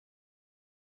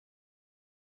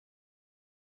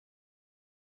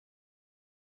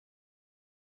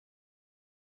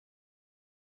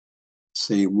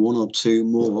See one or two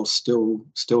more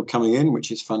still coming in,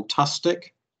 which is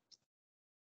fantastic.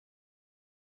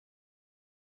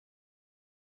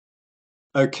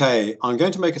 Okay, I'm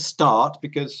going to make a start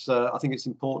because I think it's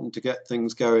important to get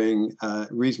things going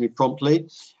reasonably promptly.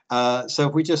 So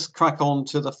if we just crack on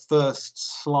to the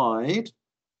first slide.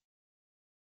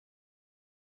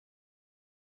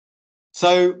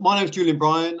 So my name is Julian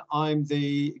Bryan. I'm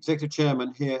the Executive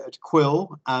Chairman here at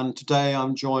Quill, and today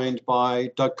I'm joined by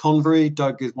Doug Convery.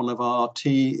 Doug is one of our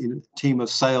team of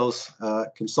sales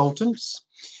consultants.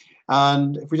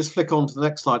 And if we just flick on to the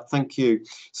next slide, thank you.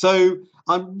 So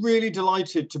I'm really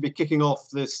delighted to be kicking off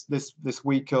this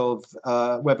week of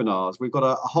webinars. We've got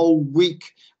a whole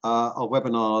week of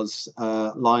webinars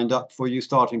lined up for you,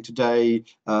 starting today,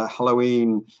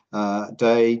 Halloween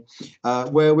day,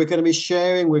 where we're going to be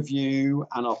sharing with you,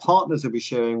 and our partners will be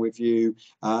sharing with you,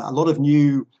 a lot of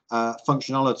new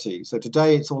functionality. So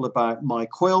today it's all about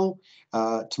MyQuill.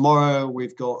 Tomorrow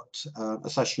we've got a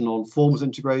session on forms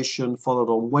integration, followed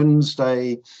on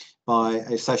Wednesday by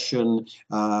a session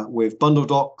with bundle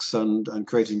docs and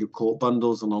creating your court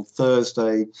bundles, and on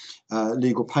Thursday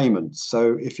legal payments.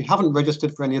 So if you haven't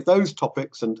registered for any of those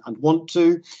topics and want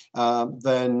to,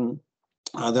 then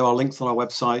there are links on our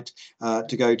website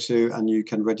to go to, and you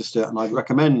can register. And I'd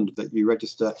recommend that you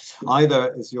register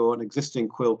either as you're an existing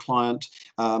Quill client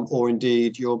or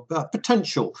indeed you're a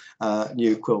potential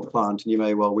new Quill client, and you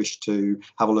may well wish to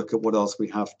have a look at what else we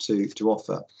have to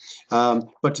offer.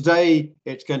 But today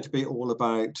it's going to be all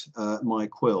about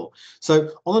MyQuill.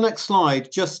 So on the next slide,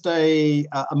 just a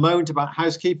moment about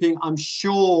housekeeping. I'm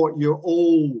sure you're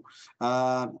all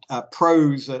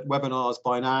pros at webinars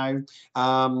by now.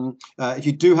 If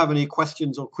you do have any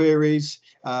questions or queries,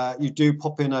 you do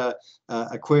pop in a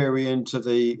query into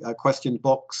the question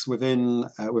box within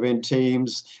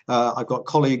Teams. I've got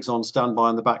colleagues on standby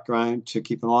in the background to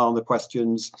keep an eye on the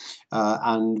questions,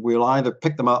 and we'll either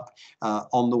pick them up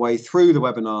on the way through the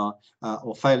webinar,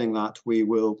 or failing that, we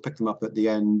will pick them up at the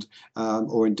end,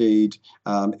 or indeed,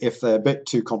 if they're a bit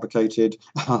too complicated,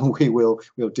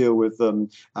 we'll deal with them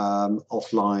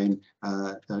offline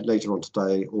later on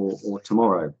today or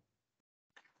tomorrow.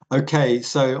 Okay,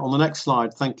 so on the next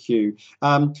slide, thank you.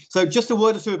 So just a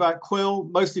word or two about Quill.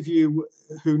 Most of you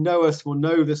who know us will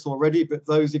know this already, but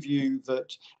those of you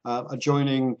that are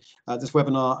joining this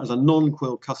webinar as a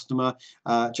non-Quill customer,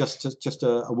 just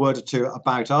a word or two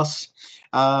about us.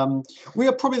 We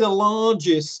are probably the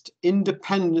largest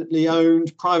independently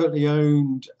owned, privately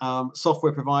owned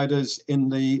software providers in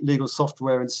the legal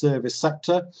software and service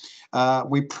sector.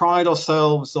 We pride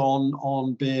ourselves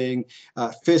on being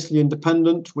fiercely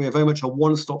independent. We are very much a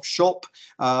one-stop shop.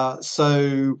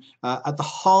 So at the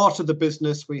heart of the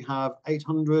business, we have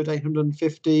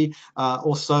 850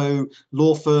 or so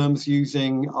law firms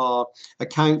using our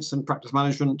accounts and practice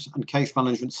management and case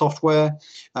management software.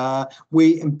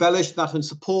 We embellish that and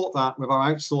support that with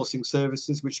our outsourcing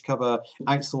services, which cover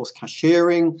outsourced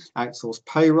cashiering, outsourced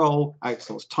payroll,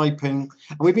 outsourced typing.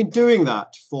 And we've been doing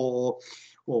that for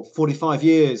 45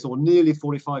 years, or nearly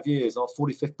 45 years. Our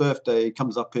 45th birthday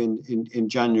comes up in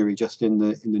January, just in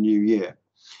the new year.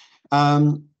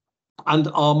 And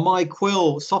our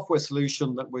MyQuill software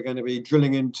solution that we're going to be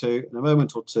drilling into in a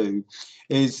moment or two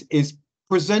is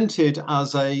presented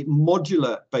as a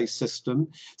modular-based system,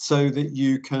 so that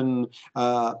you can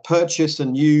purchase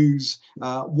and use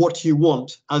what you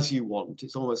want as you want.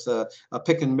 It's almost a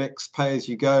pick and mix,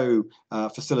 pay-as-you-go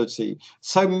facility.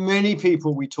 So many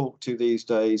people we talk to these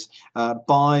days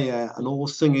buy an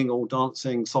all-singing,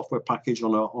 all-dancing software package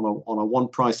on a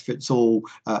one-price-fits-all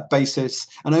basis,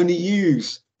 and only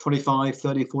use 25,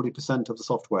 30, 40% of the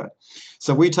software.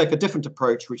 So we take a different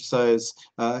approach, which says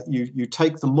you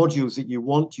take the modules that you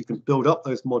want, you can build up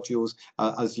those modules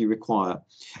as you require.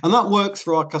 And that works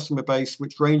for our customer base,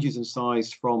 which ranges in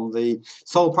size from the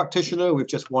sole practitioner with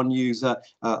just one user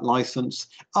license,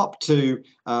 up to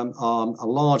a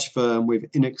large firm with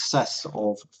in excess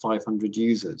of 500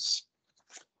 users.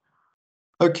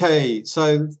 Okay,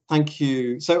 so thank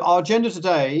you. So our agenda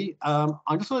today,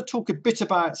 I'm just going to talk a bit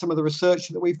about some of the research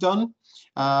that we've done,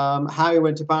 how we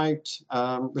went about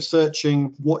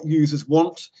researching what users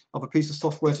want of a piece of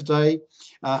software today,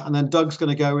 and then Doug's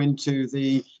going to go into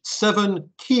the 7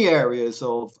 key areas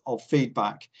of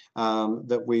feedback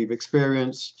that we've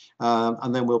experienced,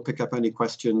 and then we'll pick up any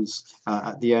questions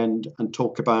at the end and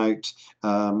talk about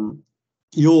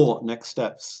your next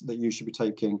steps that you should be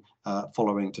taking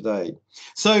following today.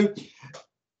 So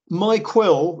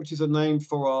MyQuill, which is a name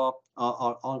for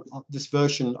this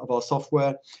version of our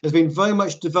software has been very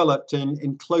much developed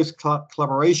in close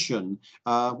collaboration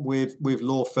with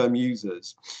law firm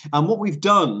users. And what we've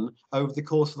done over the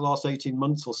course of the last 18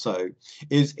 months or so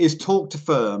is talk to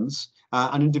firms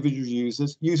and individual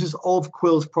users of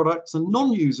Quill's products and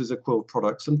non-users of Quill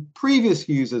products and previous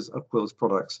users of Quill's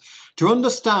products to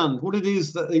understand what it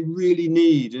is that they really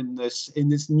need in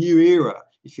this new era,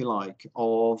 if you like,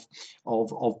 of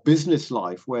business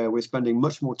life, where we're spending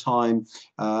much more time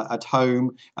at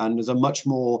home, and there's a much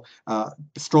more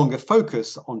stronger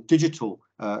focus on digital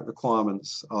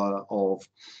requirements of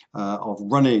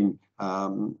running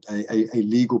a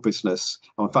legal business,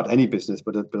 or in fact any business,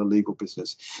 but a legal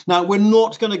business. Now, we're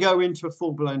not going to go into a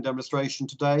full-blown demonstration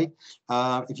today.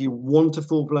 If you want a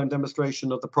full-blown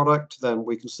demonstration of the product, then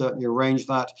we can certainly arrange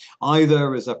that,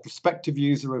 either as a prospective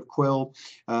user of Quill,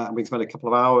 and we can spend a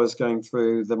couple of hours going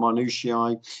through the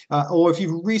minutiae, or if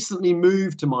you've recently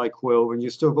moved to MyQuill and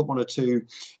you've still got one or two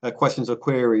questions or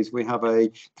queries, we have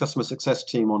a customer success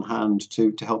team on hand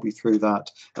to help you through that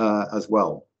as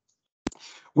well.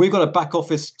 We've got a back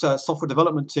office software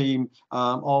development team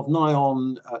of nigh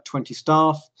on 20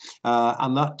 staff,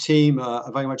 and that team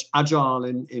are very much agile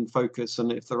in focus.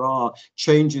 And if there are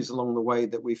changes along the way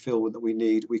that we feel that we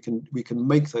need, we can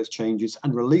make those changes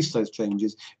and release those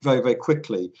changes very, very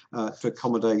quickly to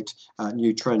accommodate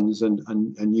new trends and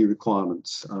new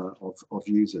requirements of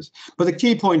users. But the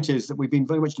key point is that we've been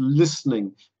very much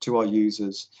listening to our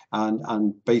users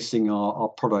and basing our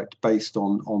product based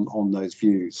on those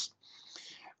views.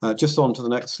 Just on to the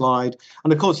next slide.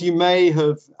 And of course, you may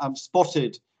have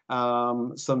spotted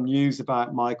some news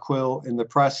about MyQuill in the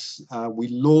press. We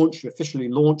officially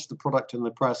launched the product in the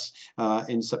press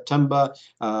in September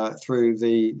through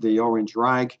the Orange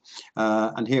Rag.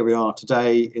 And here we are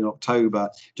today in October,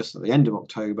 just at the end of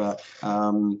October,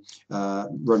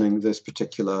 running this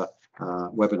particular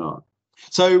webinar.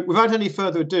 So without any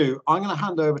further ado, I'm going to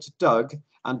hand over to Doug,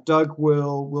 and Doug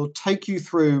will take you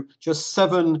through just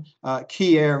 7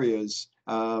 key areas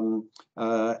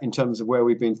in terms of where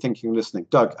we've been thinking and listening.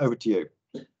 Doug, over to you.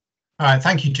 All right,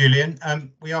 thank you, Julian.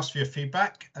 We asked for your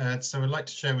feedback, so I'd like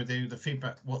to share with you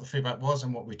what the feedback was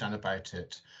and what we've done about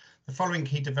it. The following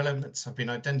key developments have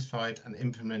been identified and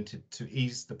implemented to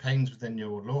ease the pains within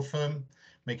your law firm,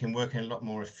 making working a lot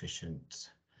more efficient.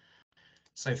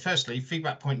 So firstly,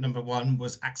 feedback point number 1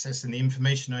 was accessing the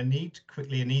information I need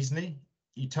quickly and easily.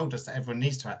 You told us that everyone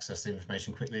needs to access the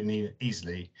information quickly and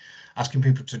easily. Asking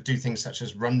people to do things such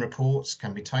as run reports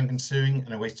can be time consuming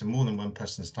and a waste of more than one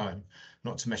person's time,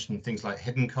 not to mention things like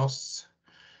hidden costs.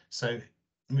 So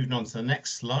moving on to the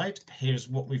next slide, here's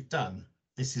what we've done.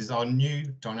 This is our new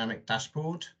dynamic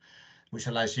dashboard, which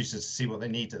allows users to see what they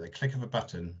need at the click of a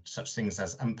button, such things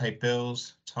as unpaid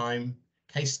bills, time,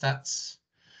 case stats,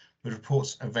 with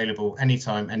reports available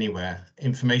anytime, anywhere,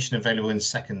 information available in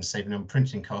seconds, saving on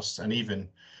printing costs, and even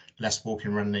less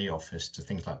walking around the office to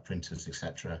things like printers,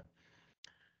 etc.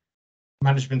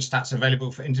 Management stats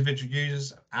available for individual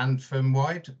users and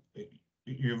firm-wide.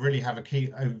 You really have a key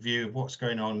overview of what's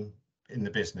going on in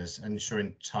the business and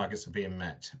ensuring targets are being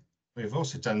met. We've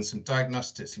also done some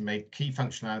diagnostics and made key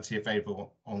functionality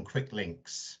available on quick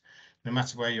links. No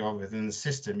matter where you are within the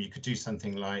system, you could do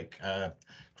something like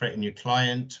create a new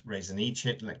client, raise an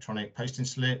e-chit, electronic posting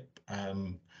slip,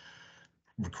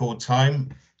 record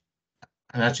time.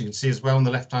 And as you can see as well on the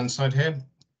left-hand side here,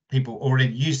 people already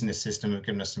using this system have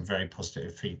given us some very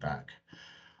positive feedback.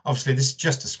 Obviously, this is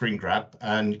just a screen grab,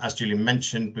 and as Julian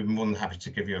mentioned, we're more than happy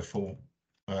to give you a full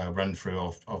run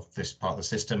through of this part of the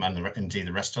system and indeed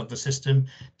the rest of the system.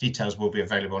 Details will be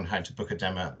available on how to book a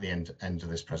demo at the end of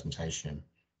this presentation.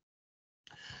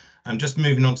 I'm just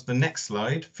moving on to the next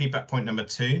slide. Feedback point number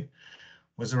 2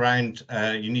 was around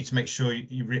you need to make sure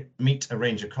you meet a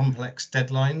range of complex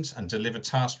deadlines and deliver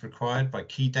tasks required by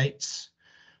key dates.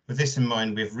 With this in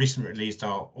mind, we have recently released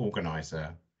our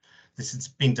organizer. This has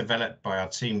been developed by our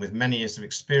team with many years of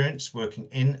experience working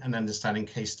in and understanding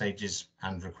case stages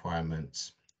and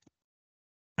requirements.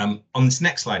 On this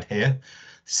next slide here,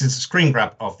 this is a screen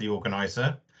grab of the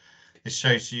organizer. This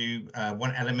shows you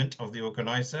one element of the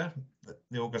organizer.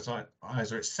 The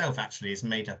organizer itself actually is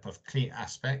made up of key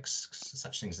aspects,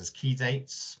 such things as key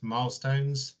dates,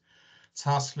 milestones,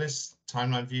 task lists,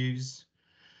 timeline views.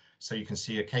 So you can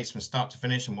see a case from start to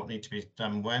finish and what needs to be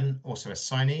done when. Also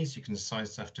assignees, you can assign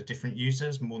stuff to different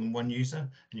users, more than one user,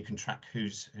 and you can track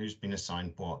who's been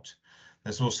assigned what.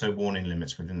 There's also warning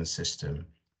limits within the system.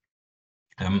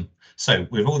 So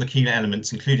with all the key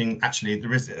elements, including actually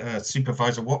there is a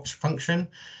supervisor watch function,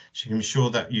 so you can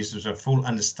ensure that users have full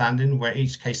understanding where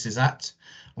each case is at,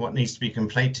 what needs to be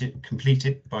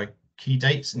completed by key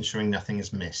dates, ensuring nothing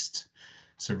is missed.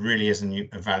 So really is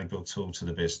a valuable tool to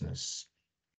the business.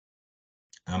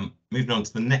 Moving on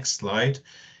to the next slide,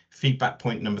 feedback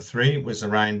point number 3 was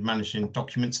around managing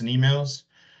documents and emails.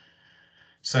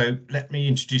 So let me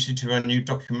introduce you to our new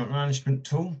document management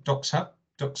tool, Docs Hub.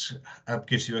 Docs Hub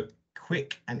gives you a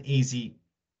quick and easy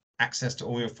access to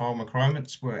all your file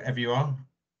requirements wherever you are.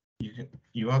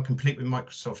 You are complete with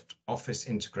Microsoft Office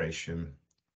integration.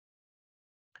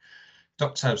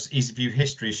 Docs Hub's easy view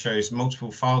history shows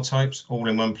multiple file types all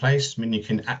in one place, meaning you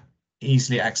can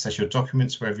easily access your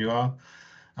documents wherever you are.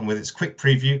 And with its quick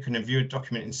preview, you can view a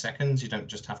document in seconds. You don't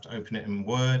just have to open it in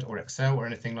Word or Excel or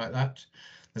anything like that.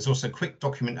 There's also quick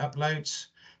document uploads,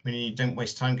 meaning you don't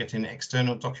waste time getting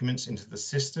external documents into the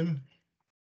system.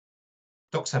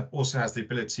 Docs Hub also has the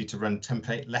ability to run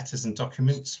template letters and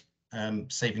documents,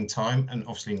 saving time and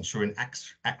obviously ensuring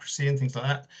accuracy and things like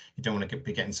that. You don't want to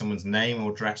be getting someone's name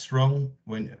or address wrong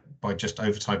by just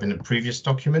overtyping the previous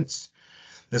documents.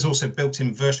 There's also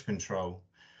built-in version control,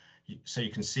 so you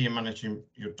can see and manage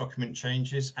your document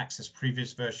changes, access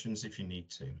previous versions if you need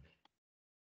to.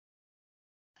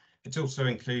 It also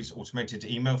includes automated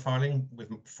email filing with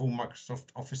full Microsoft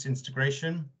Office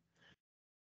integration.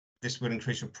 This will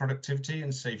increase your productivity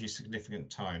and save you significant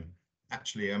time.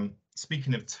 Actually,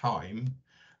 speaking of time,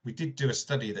 we did do a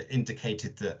study that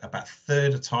indicated that about a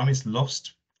third of time is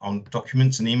lost on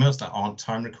documents and emails that aren't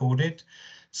time recorded.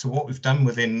 So what we've done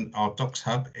within our Docs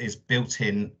Hub is built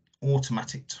in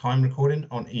automatic time recording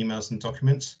on emails and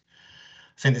documents.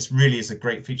 I think this really is a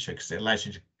great feature because it allows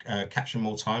you to capture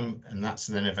more time, and that's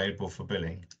then available for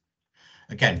billing.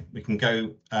 Again, we can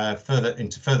go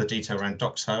further detail around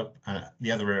Docs Hub and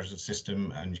the other areas of the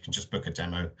system, and you can just book a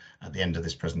demo at the end of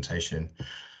this presentation.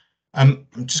 I'm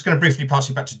just going to briefly pass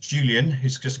you back to Julian,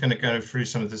 who's just going to go through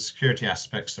some of the security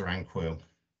aspects around Quill.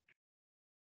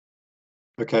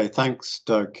 Okay, thanks,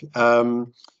 Doug.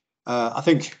 I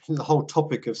think the whole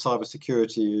topic of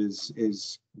cybersecurity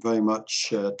is very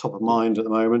much top of mind at the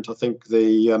moment. I think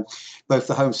both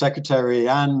the Home Secretary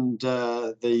and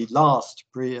the last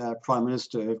Prime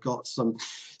Minister have got some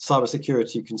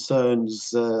cybersecurity concerns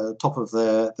top of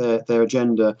their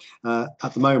agenda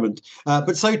at the moment.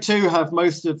 But so too have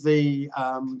most of the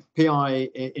PI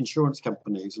insurance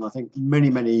companies, and I think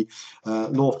many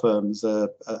law firms are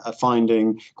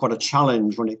finding quite a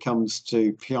challenge when it comes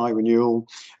to PI renewal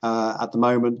at the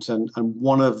moment, and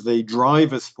one of the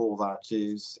drivers for that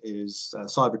is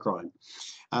cybercrime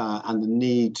and the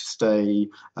need to stay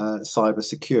cyber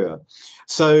secure.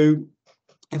 So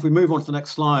if we move on to the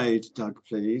next slide, Doug,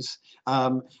 please.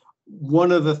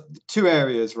 One of the 2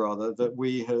 areas rather that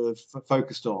we have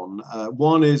focused on,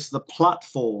 one is the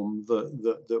platform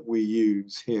that we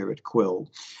use here at Quill,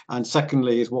 and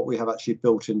secondly is what we have actually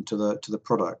built into the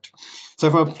product. So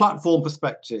from a platform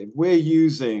perspective, we're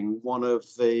using one of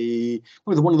the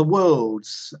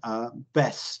world's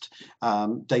best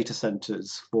data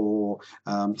centers for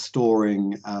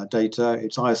storing data.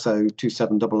 It's ISO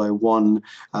 27001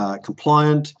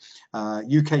 compliant.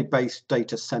 UK-based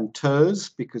data centers,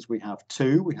 because we have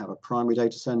 2. We have a primary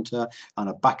data center and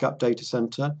a backup data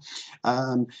center.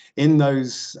 In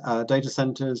those data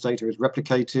centers, data is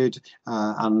replicated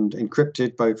and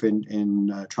encrypted both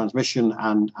in transmission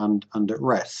and at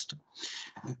rest.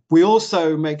 We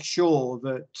also make sure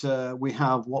that we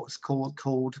have what's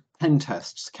called pen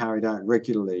tests carried out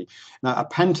regularly. Now, a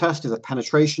pen test is a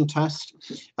penetration test,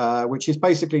 which is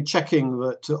basically checking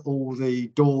that all the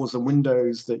doors and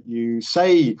windows that you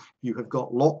say you have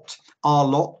got locked are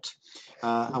locked.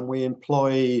 And we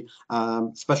employ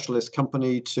specialist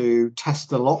company to test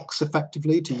the locks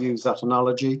effectively, to use that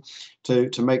analogy,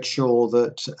 to make sure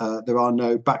that there are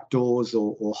no back doors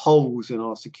or holes in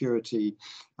our security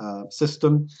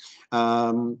system.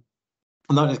 And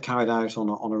that is carried out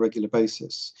on a regular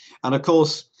basis. And of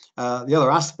course, the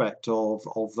other aspect of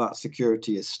that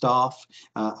security is staff,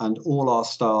 and all our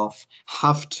staff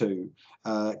have to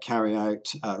carry out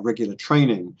regular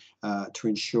training to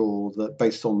ensure that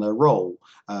based on their role,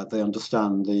 they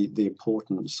understand the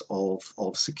importance of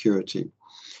security.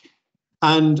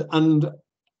 And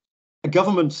a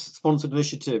government-sponsored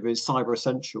initiative is Cyber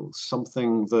Essentials,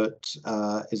 something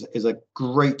that is a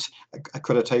great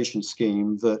accreditation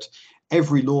scheme that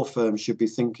every law firm should be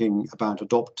thinking about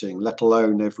adopting, let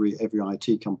alone every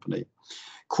IT company.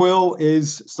 Quill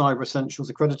is Cyber Essentials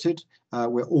accredited.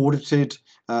 We're audited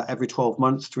every 12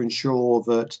 months to ensure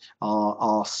that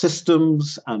our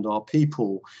systems and our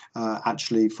people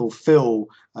actually fulfill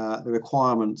the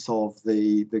requirements of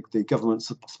the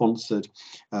government-sponsored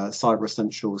Cyber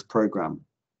Essentials program.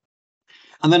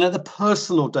 And then at the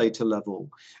personal data level,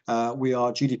 we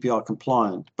are GDPR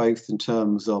compliant, both in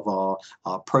terms of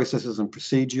our processes and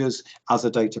procedures as a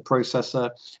data processor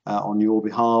on your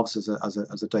behalves as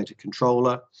a data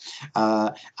controller.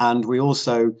 And we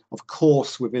also, of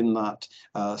course, within that,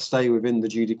 stay within the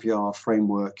GDPR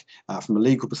framework from a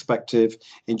legal perspective,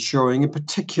 ensuring in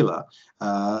particular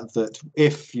that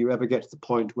if you ever get to the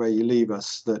point where you leave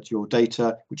us, that your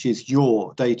data, which is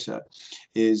your data,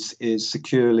 is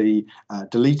securely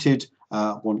deleted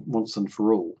once and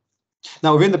for all.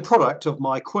 Now, within the product of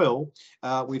MyQuill,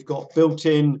 we've got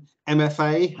built-in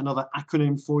MFA, another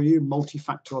acronym for you,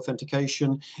 multi-factor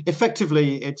authentication.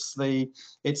 Effectively, it's the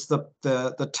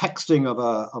texting of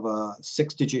a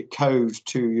 6-digit code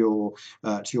to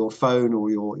your phone or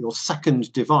your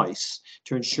second device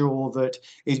to ensure that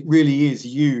it really is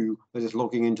you that is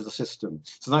logging into the system.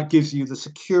 So that gives you the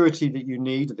security that you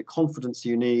need, the confidence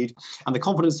you need, and the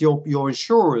confidence your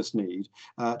insurers need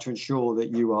to ensure that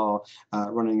you are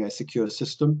running a secure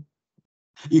system.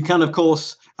 You can, of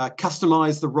course,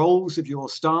 customize the roles of your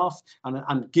staff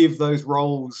and give those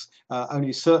roles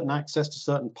only certain access to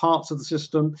certain parts of the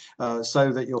system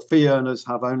so that your fee earners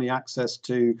have only access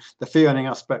to the fee earning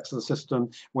aspects of the system,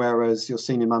 whereas your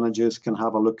senior managers can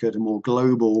have a look at a more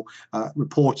global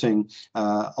reporting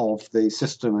of the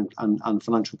system and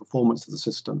financial performance of the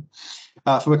system.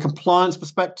 From a compliance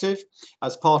perspective,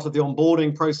 as part of the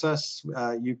onboarding process,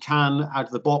 you can, out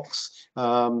of the box,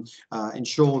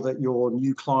 ensure that your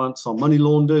new clients are money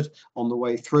laundered on the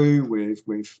way through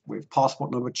with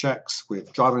passport number checks,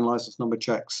 with driving license number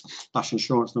checks, national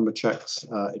insurance number checks,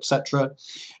 etc.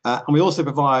 And we also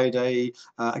provide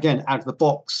again, out of the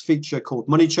box feature called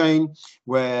Money Chain,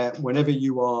 where whenever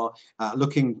you are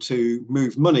looking to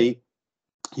move money,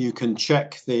 you can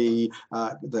check the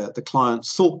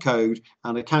client's sort code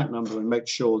and account number and make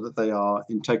sure that they are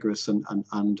integrous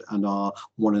and are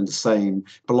one and the same,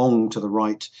 belong to the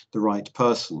right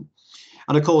person.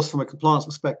 And of course, from a compliance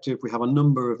perspective, we have a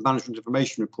number of management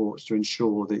information reports to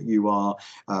ensure that you are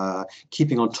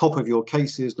keeping on top of your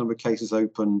cases, number of cases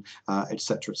open,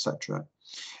 etc., etc.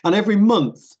 And every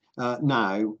month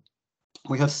now,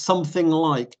 we have something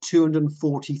like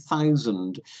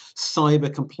 240,000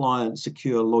 cyber compliant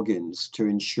secure logins to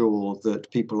ensure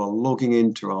that people are logging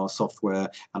into our software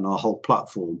and our whole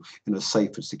platform in a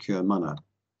safe and secure manner.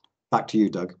 Back to you,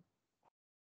 Doug.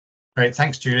 Great,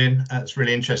 thanks, Julian. That's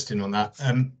really interesting on that.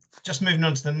 Just moving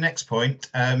on to the next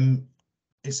point.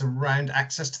 It's around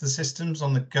access to the systems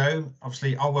on the go.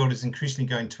 Obviously, our world is increasingly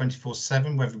going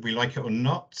 24/7, whether we like it or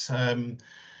not.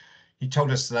 You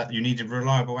told us that you needed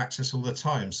reliable access all the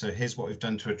time. So here's what we've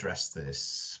done to address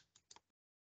this.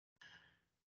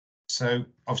 So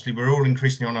obviously we're all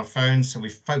increasingly on our phones. So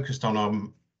we've focused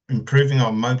on improving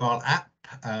our mobile app,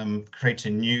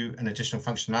 creating new and additional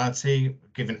functionality,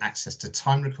 giving access to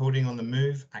time recording on the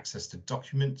move, access to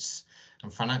documents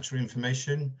and financial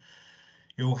information.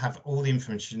 You'll have all the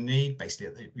information you need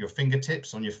basically at your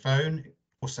fingertips on your phone.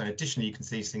 Also, additionally, you can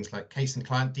see things like case and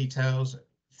client details,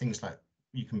 things like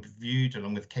you can be viewed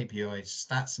along with KPI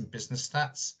stats and business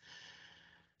stats.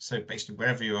 So basically,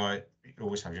 wherever you are, you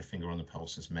always have your finger on the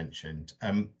pulse, as mentioned.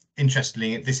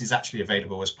 Interestingly, this is actually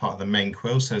available as part of the main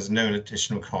Quill, so there's no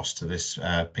additional cost to this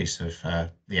piece of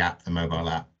the app, the mobile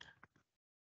app.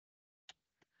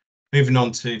 Moving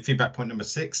on to feedback point number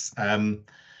 6. A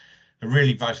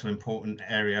really vital, important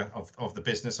area of the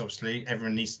business. Obviously,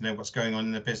 everyone needs to know what's going on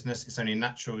in the business. It's only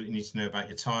natural you need to know about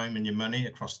your time and your money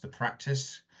across the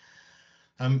practice.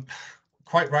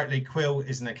 Quite rightly, Quill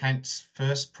is an accounts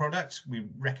first product. We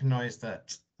recognise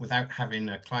that without having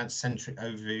a client-centric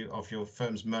overview of your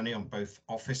firm's money on both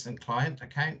office and client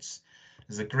accounts,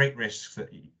 there's a great risk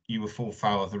that you will fall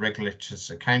foul of the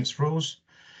regulator's accounts rules.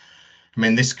 I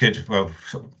mean, this could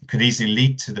easily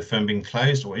lead to the firm being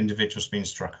closed or individuals being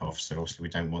struck off. So obviously we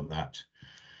don't want that.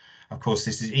 Of course,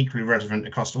 this is equally relevant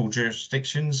across all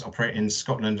jurisdictions operating in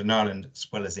Scotland and Ireland, as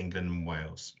well as England and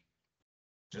Wales.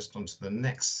 Just onto the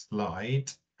next slide.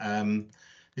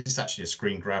 This is actually a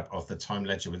screen grab of the time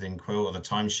ledger within Quill or the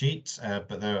timesheet,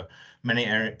 but there are many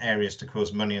areas to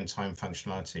Quill's money and time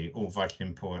functionality, all vitally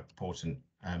important.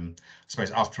 I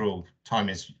suppose after all, time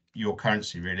is your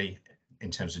currency really in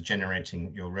terms of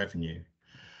generating your revenue.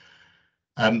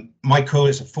 MyQuill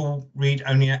is a full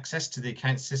read-only access to the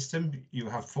account system. You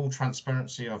have full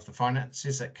transparency of the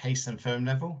finances at case and firm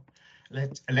level.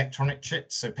 Electronic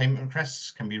chits, so payment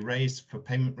requests can be raised for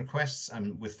payment requests,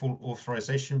 and with full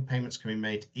authorization, payments can be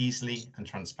made easily and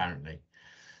transparently.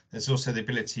 There's also the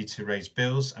ability to raise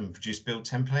bills and produce bill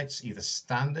templates, either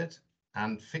standard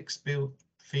and fixed bill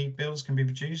fee bills can be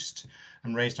produced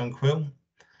and raised on Quill.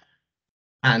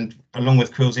 And along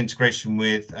with Quill's integration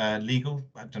with Legal,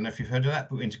 I don't know if you've heard of that,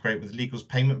 but we integrate with Legal's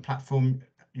payment platform.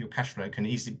 Your cash flow can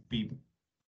easily be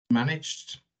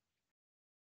managed.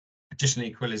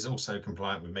 Additionally, Quill is also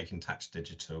compliant with making tax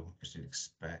digital, as you'd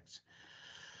expect.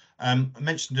 I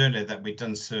mentioned earlier that we've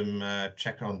done some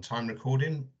check on time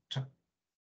recording,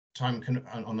 time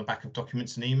on the back of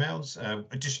documents and emails.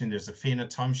 Additionally, there's a fee and a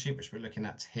timesheet, which we're looking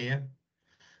at here.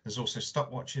 There's also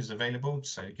stopwatches available,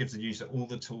 so it gives the user all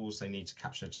the tools they need to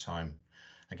capture time.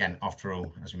 Again, after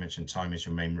all, as we mentioned, time is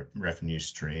your main revenue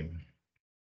stream.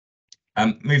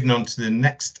 Moving on to the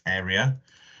next area,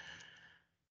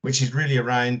 which is really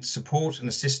around support and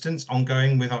assistance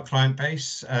ongoing with our client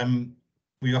base.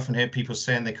 We often hear people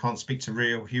saying they can't speak to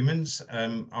real humans.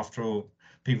 After all,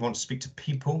 people want to speak to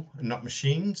people and not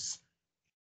machines.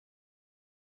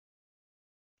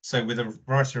 So with a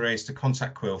variety of ways to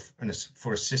contact Quill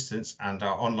for assistance and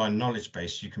our online knowledge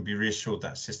base, you can be reassured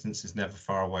that assistance is never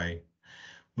far away.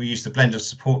 We use the blend of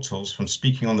support tools from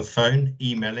speaking on the phone,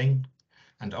 emailing,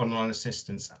 and online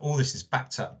assistance. All this is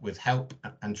backed up with help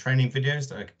and training videos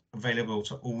that are available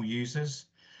to all users.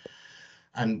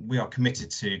 And we are committed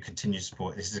to continued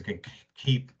support. This is a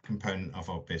key component of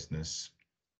our business,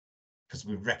 because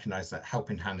we recognise that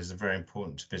helping hand is very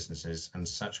important to businesses, and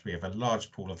as such we have a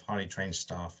large pool of highly trained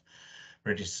staff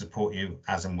ready to support you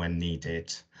as and when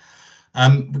needed.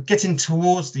 We're getting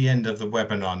towards the end of the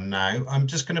webinar now. I'm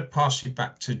just going to pass you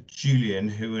back to Julian,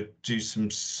 who would do some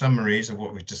summaries of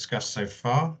what we've discussed so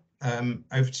far.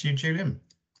 Over to you, Julian.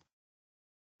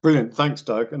 Brilliant, thanks,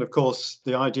 Doug. And of course,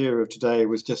 the idea of today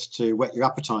was just to whet your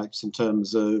appetites in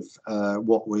terms of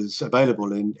what was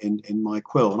available in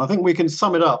MyQuill. And I think we can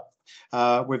sum it up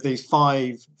with these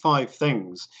five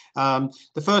things.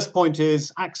 The first point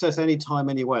is access anytime,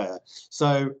 anywhere.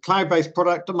 So cloud-based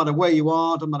product, no matter where you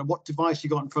are, no matter what device you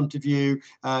got in front of you,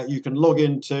 you can log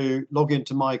into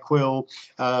MyQuill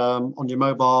on your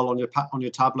mobile, on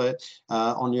your tablet,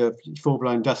 on your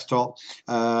full-blown desktop,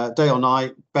 day or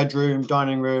night, bedroom,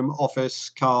 dining room, office,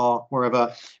 car,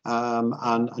 wherever,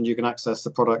 and you can access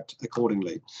the product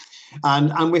accordingly.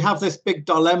 And we have this big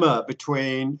dilemma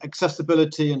between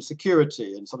accessibility and security,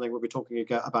 and something we'll be talking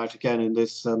about again in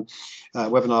this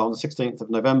webinar on the 16th of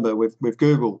November with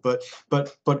Google. But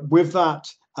with that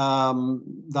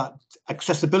that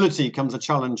accessibility comes a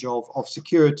challenge of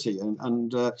security,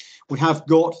 and we have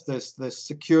got this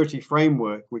security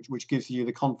framework which gives you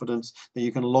the confidence that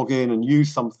you can log in and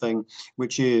use something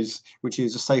which is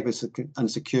as safe and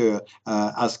secure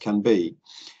as can be.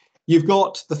 You've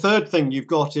got the third thing you've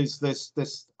got is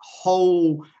this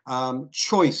whole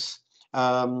choice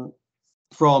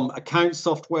from account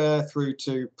software through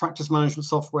to practice management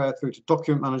software through to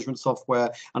document management software,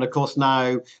 and of course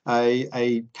now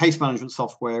a case management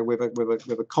software with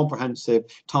a comprehensive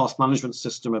task management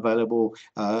system available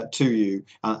to you,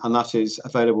 and that is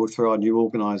available through our new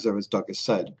organizer, as Doug has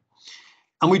said.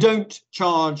 And we don't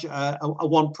charge a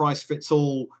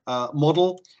one-price-fits-all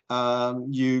model.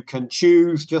 You can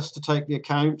choose just to take the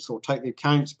accounts, or take the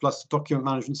accounts plus the document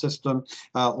management system,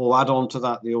 or add on to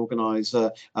that the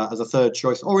organizer as a third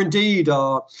choice, or indeed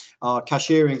our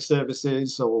cashiering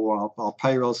services or our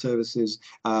payroll services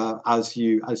as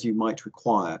you might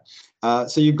require.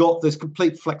 So you've got this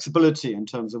complete flexibility in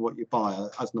terms of what you buy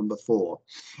as number 4.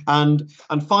 And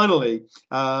finally,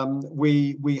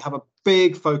 we have a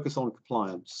big focus on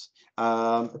compliance.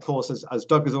 Of course, as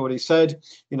Doug has already said,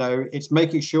 it's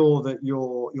making sure that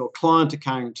your client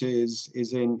account is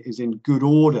in good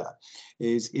order,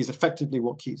 is effectively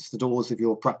what keeps the doors of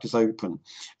your practice open,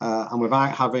 and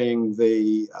without having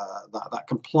that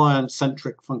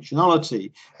compliance-centric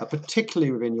functionality,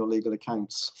 particularly within your legal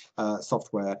accounts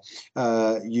software,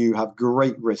 you have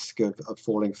great risk of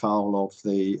falling foul of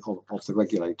the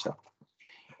regulator.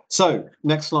 So,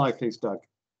 next slide, please, Doug.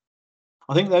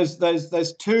 I think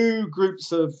there's two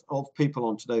groups of people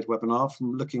on today's webinar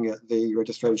from looking at the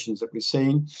registrations that we've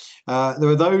seen. There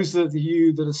are those of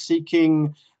you that are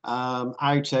seeking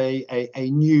out a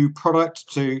new product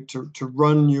to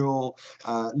run your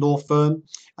law firm,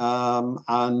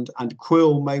 and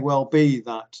Quill may well be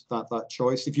that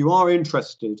choice. If you are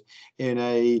interested in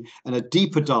a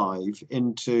deeper dive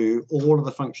into all of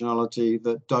the functionality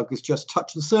that Doug has just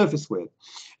touched the surface with,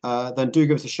 then do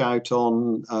give us a shout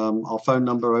on our phone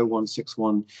number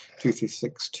 0161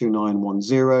 236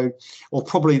 2910, or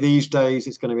probably these days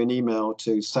it's going to be an email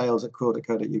to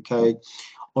sales@quill.co.uk.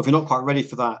 Or if you're not quite ready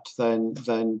for that,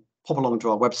 then pop along to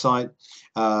our website,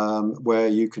 where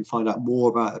you can find out more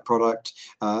about the product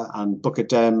and book a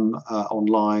dem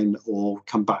online, or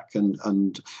come back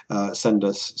and send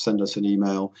us an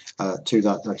email to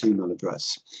that email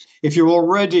address. If you're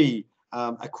already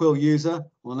a Quill user.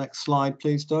 On the next slide,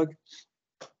 please, Doug.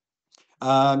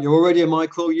 You're already a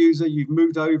MyQuill user. You've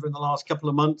moved over in the last couple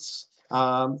of months,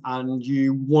 and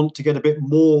you want to get a bit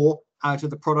more out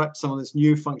of the product, some of this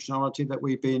new functionality that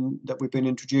we've been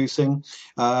introducing.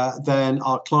 Then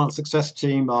our client success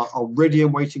team are ready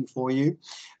and waiting for you.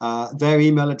 Their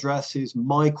email address is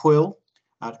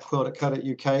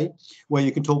myquill@quill.co.uk, where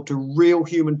you can talk to real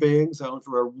human beings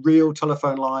over a real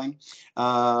telephone line,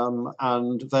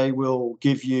 and they will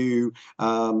give you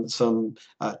some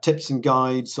tips and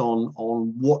guides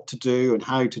on what to do and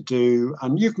how to do,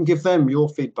 and you can give them your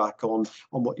feedback on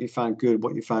what you found good,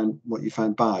 what you found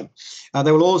bad.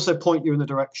 They will also point you in the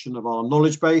direction of our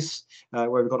knowledge base,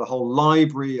 where we've got a whole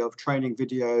library of training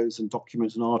videos and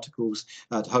documents and articles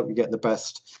to help you get the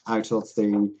best out of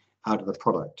the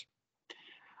product.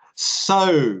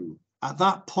 So at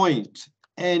that point,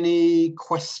 any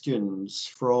questions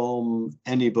from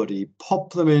anybody?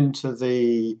 Pop them into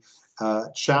the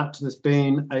chat. There's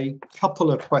been a couple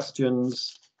of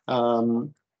questions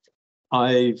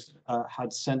I've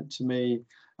had sent to me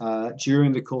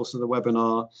during the course of the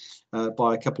webinar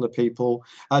by a couple of people.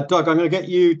 Doug, I'm going to get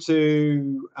you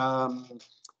to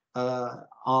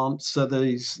answer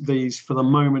these for the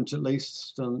moment at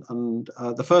least. And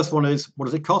the first one is, what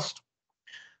does it cost?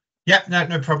 Yeah,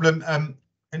 no problem.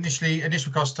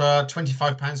 Initial costs are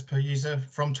 £25 per user,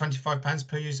 from £25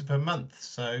 per user per month.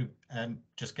 So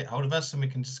just get hold of us and we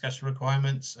can discuss your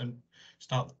requirements and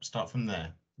start from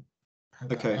there.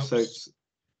 Okay, so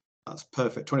that's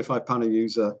perfect. £25 a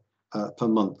user per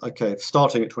month. Okay,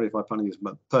 starting at £25 a user per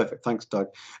month. Perfect. Thanks, Doug.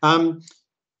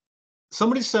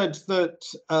 Somebody said that,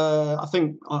 I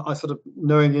think I sort of,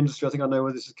 knowing the industry, I think I know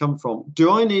where this has come from. Do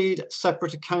I need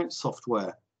separate account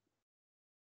software?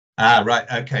 Right.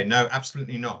 Okay. No,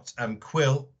 absolutely not.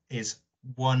 Quill is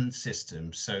one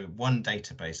system, so one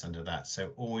database under that.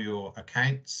 So all your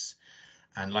accounts,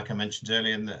 and like I mentioned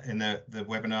earlier in the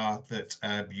webinar, that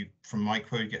you from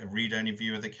MyQuill you get a read-only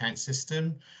view of the account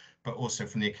system, but also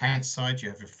from the account side you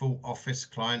have your full office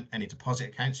client, any deposit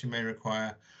accounts you may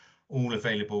require, all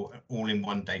available, all in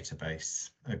one database.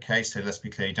 Okay, so let's be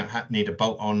clear, you don't need a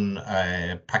bolt-on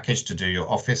package to do your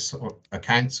office or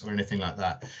accounts or anything like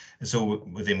that. It's all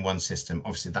within one system.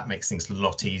 Obviously, that makes things a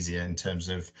lot easier in terms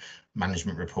of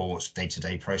management reports,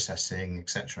 day-to-day processing,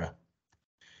 etc.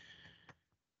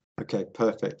 Okay,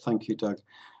 perfect. Thank you, Doug.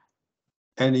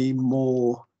 Any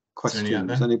more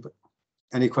questions?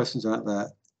 Any questions out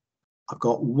there? I've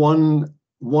got one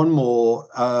more.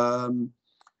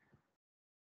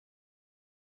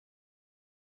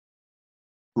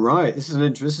 Right, this is an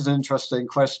interesting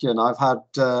question. I've had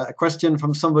a question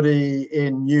from somebody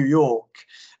in New York.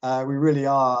 We really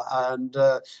are, and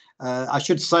I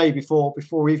should say before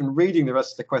even reading the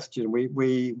rest of the question,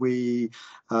 we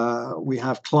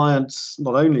have clients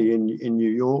not only in New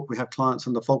York. We have clients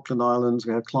in the Falkland Islands.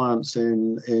 We have clients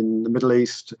in the Middle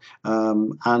East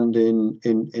and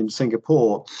in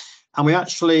Singapore. And we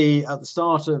actually, at the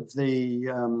start of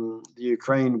the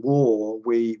Ukraine war,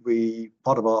 we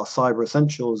part of our Cyber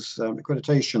Essentials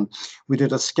accreditation, we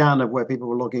did a scan of where people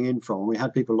were logging in from. We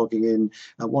had people logging in,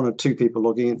 one or two people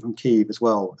logging in from Kyiv as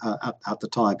well at the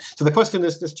time. So the question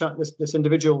this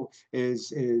individual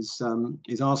is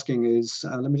asking is,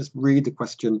 let me just read the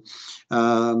question.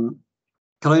 Can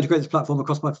I integrate this platform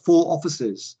across my 4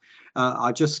 offices?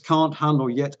 I just can't handle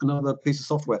yet another piece of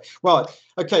software. Right.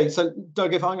 Okay. So,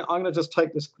 Doug, if I'm going to just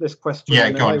take this question, yeah,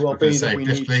 and it may well be that we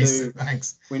need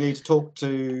to talk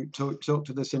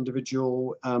to this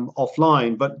individual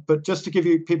offline. But just to give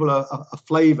you people a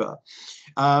flavour.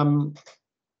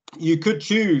 You could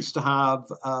choose to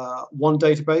have one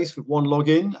database with one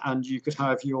login, and you could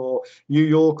have your New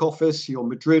York office, your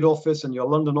Madrid office, and your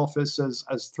London office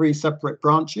as 3 separate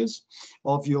branches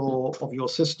of your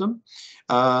system.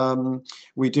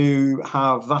 We do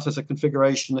have that as a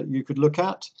configuration that you could look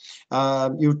at.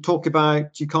 You talk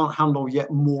about you can't handle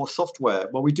yet more software.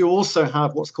 Well, we do also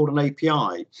have what's called an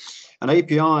API. An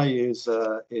API is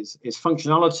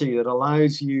functionality that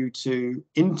allows you to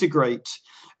integrate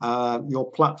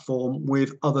your platform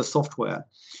with other software.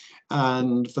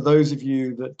 And for those of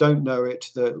you that don't know it,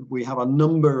 that we have a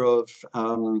number of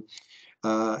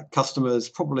customers,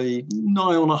 probably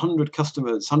nigh on 100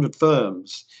 customers, 100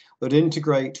 firms, that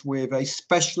integrate with a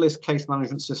specialist case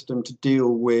management system to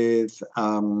deal with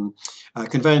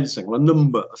conveyancing. Well, a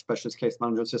number of specialist case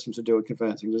management systems to deal with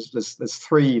conveyancing. There's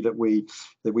three that we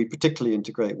particularly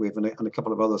integrate with, and a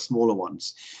couple of other smaller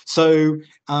ones. So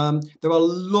there are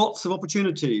lots of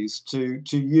opportunities to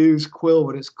use Quill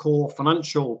at its core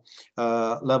financial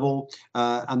level,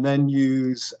 and then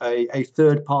use a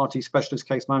third-party specialist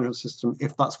case management system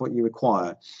if that's what you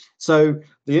require. So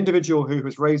the individual who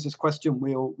has raised this question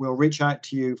will reach out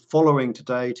to you following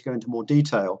today to go into more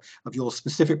detail of your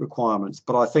specific requirements.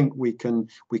 But I think we can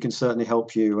certainly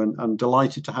help you, and I'm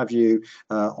delighted to have you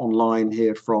online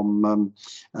here from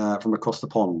across the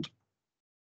pond.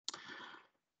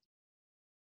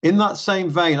 In that same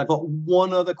vein, I've got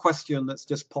one other question that's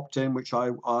just popped in, which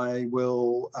I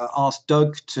will ask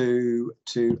Doug to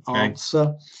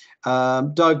answer.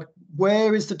 Doug,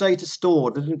 where is the data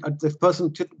stored? The person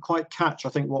didn't quite catch, I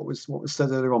think, what was said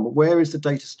earlier on, but where is the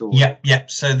data stored? Yeah.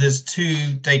 So there's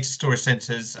 2 data storage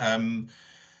centres in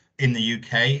the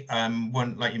UK.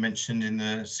 One, like you mentioned in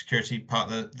the security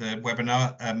part of the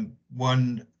webinar,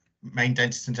 one main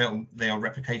data center, they are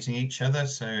replicating each other.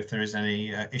 So if there is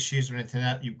any issues or anything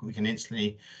like that, we can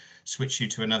instantly switch you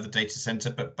to another data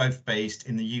center, but both based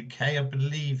in the UK, I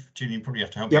believe. Julian, probably have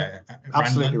to help me out.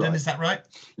 Around London, right. Is that right?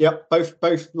 Yep,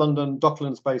 both London,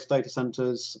 Docklands-based data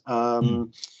centers.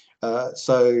 So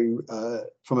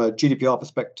from a GDPR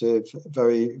perspective,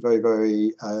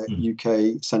 very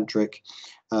UK centric,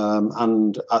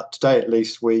 and today at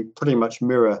least we pretty much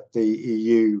mirror the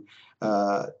EU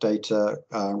data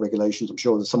regulations. I'm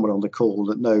sure there's someone on the call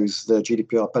that knows the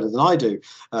GDPR better than I do,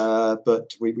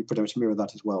 but we pretty much mirror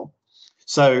that as well.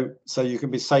 So you can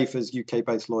be safe as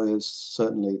UK-based lawyers,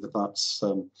 certainly that's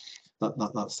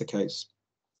the case.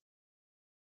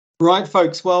 Right,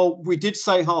 folks. Well, we did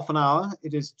say half an hour.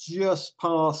 It is just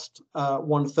past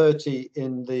 1:30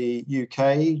 in the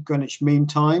UK, Greenwich Mean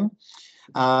Time.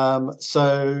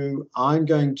 So I'm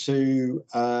going to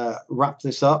wrap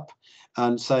this up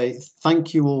and say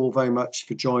thank you all very much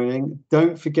for joining.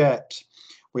 Don't forget,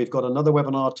 we've got another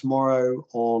webinar tomorrow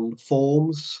on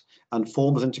forms and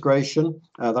forms integration.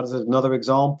 That is another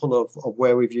example of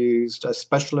where we've used a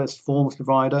specialist forms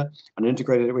provider and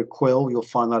integrated it with Quill. You'll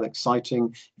find that exciting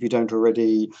if you don't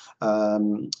already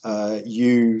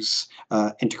use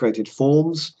integrated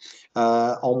forms.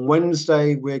 On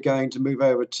Wednesday, we're going to move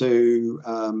over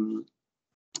to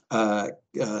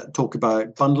talk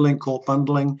about bundling, court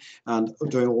bundling, and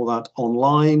doing all that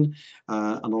online.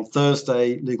 And on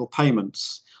Thursday, legal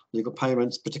payments. Legal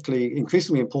payments, particularly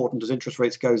increasingly important as interest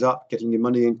rates goes up, getting your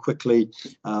money in quickly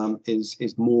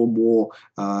is more and more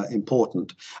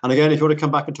important. And again, if you want to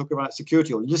come back and talk about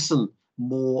security or listen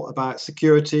more about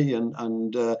security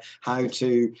and how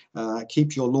to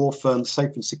keep your law firm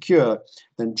safe and secure,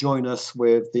 then join us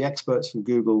with the experts from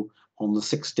Google on the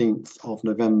 16th of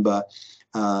November.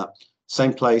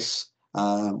 Same place,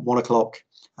 1 o'clock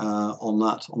on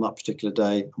that particular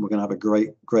day, and we're going to have a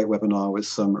great webinar with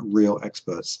some real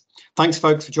experts. Thanks,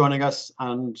 folks, for joining us,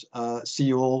 and see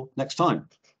you all next time.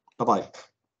 Bye-bye.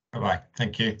 Bye-bye.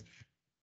 Thank you.